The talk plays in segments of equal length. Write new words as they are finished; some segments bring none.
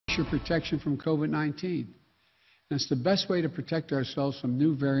Your protection from COVID-19. And it's the best way to protect ourselves from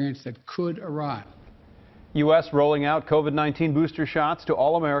new variants that could arrive. U.S. rolling out COVID-19 booster shots to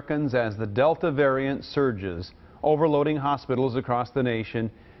all Americans as the Delta variant surges, overloading hospitals across the nation,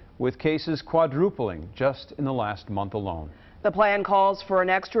 with cases quadrupling just in the last month alone. The plan calls for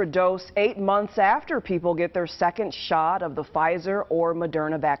an extra dose 8 months after people get their second shot of the Pfizer or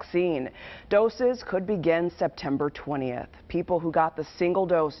Moderna vaccine. Doses could begin September 20th. People who got the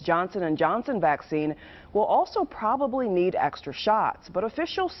single-dose Johnson & Johnson vaccine will also probably need extra shots, but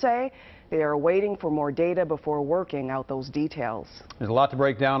officials say they are waiting for more data before working out those details. There's a lot to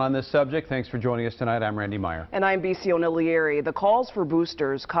break down on this subject. Thanks for joining us tonight. I'm Randy Meyer. And I'm BC O'Neill. The calls for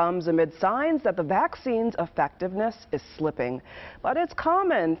boosters comes amid signs that the vaccine's effectiveness is slipping. But it's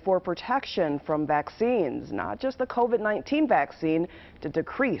common for protection from vaccines, not just the COVID-19 vaccine, to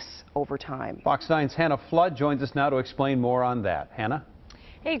decrease over time. Fox 9's Hannah Flood joins us now to explain more on that. Hannah?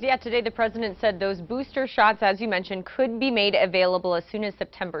 Hey, yeah, today the president said those booster shots, as you mentioned, could be made available as soon as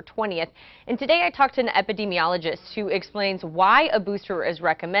September 20th. And today I talked to an epidemiologist who explains why a booster is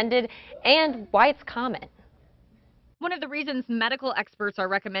recommended and why it's common. One of the reasons medical experts are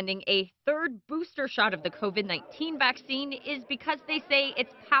recommending a third booster shot of the COVID-19 vaccine is because they say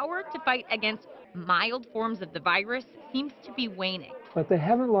its power to fight against mild forms of the virus seems to be waning. But they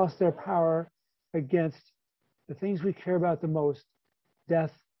haven't lost their power against the things we care about the most: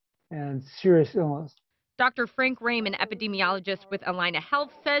 death and serious illness. Dr. Frank Rame, an epidemiologist with Allina Health,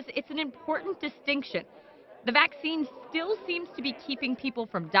 says it's an important distinction. The vaccine still seems to be keeping people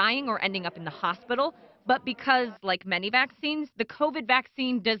from dying or ending up in the hospital, but because, like many vaccines, the COVID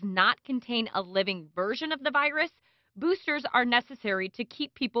vaccine does not contain a living version of the virus, boosters are necessary to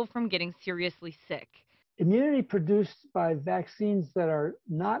keep people from getting seriously sick. Immunity produced by vaccines that are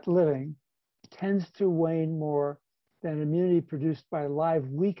not living tends to wane more than immunity produced by live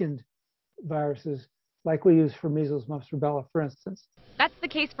weakened viruses like we use for measles, mumps, rubella, for instance. That's the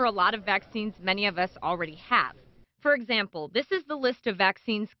case for a lot of vaccines many of us already have. For example, this is the list of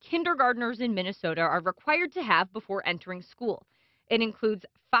vaccines kindergartners in Minnesota are required to have before entering school. It includes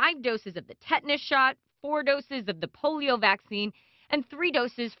 5 doses of the tetanus shot, 4 doses of the polio vaccine, and 3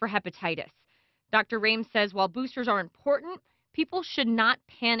 doses for hepatitis. Dr. Rame says while boosters are important, people should not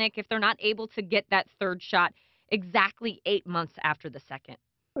panic if they're not able to get that third shot exactly 8 months after the second.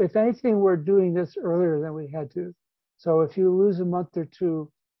 If anything, we're doing this earlier than we had to. So if you lose a month or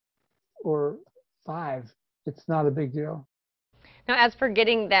 2 or 5, it's not a big deal. Now, as for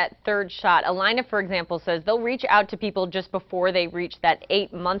getting that third shot, Allina, for example, says they'll reach out to people just before they reach that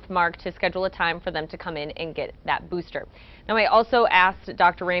 8-month mark to schedule a time for them to come in and get that booster. Now, I also asked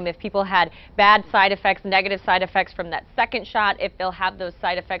Dr. Rame if people had bad side effects, negative side effects from that second shot, if they'll have those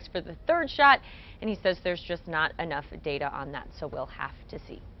side effects for the third shot, and he says there's just not enough data on that, so we'll have to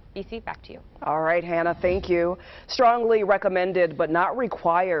see. BC, back to you. All right, Hannah, thank you. Strongly recommended but not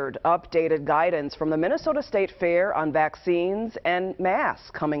required updated guidance from the Minnesota State Fair on vaccines and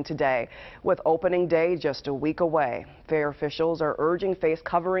masks coming today. With opening day just a week away, fair officials are urging face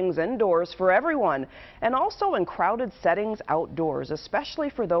coverings indoors for everyone and also in crowded settings outdoors, especially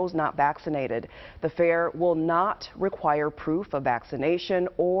for those not vaccinated. The fair will not require proof of vaccination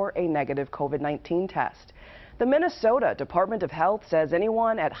or a negative COVID-19 test. The Minnesota Department of Health says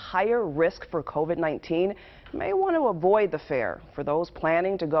anyone at higher risk for COVID-19 may want to avoid the fair. For those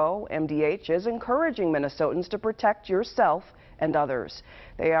planning to go, MDH is encouraging Minnesotans to protect yourself and others.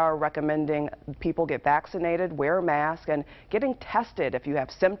 They are recommending people get vaccinated, wear a mask, and getting tested if you have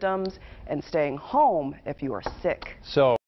symptoms, and staying home if you are sick. So